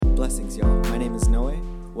Blessings, y'all. My name is Noe.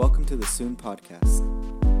 Welcome to the Soon Podcast.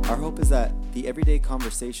 Our hope is that the everyday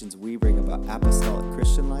conversations we bring about apostolic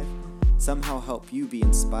Christian life somehow help you be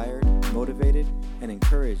inspired, motivated, and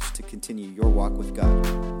encouraged to continue your walk with God.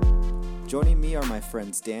 Joining me are my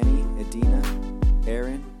friends Danny, Edina,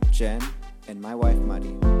 Aaron, Jen, and my wife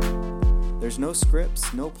Madi. There's no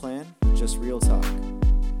scripts, no plan, just real talk.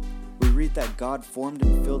 We read that God formed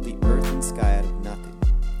and filled the earth and sky out of nothing.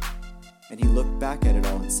 And he looked back at it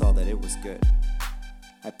all and saw that it was good.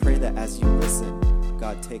 I pray that as you listen,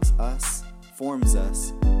 God takes us, forms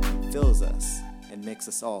us, fills us, and makes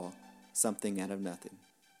us all something out of nothing.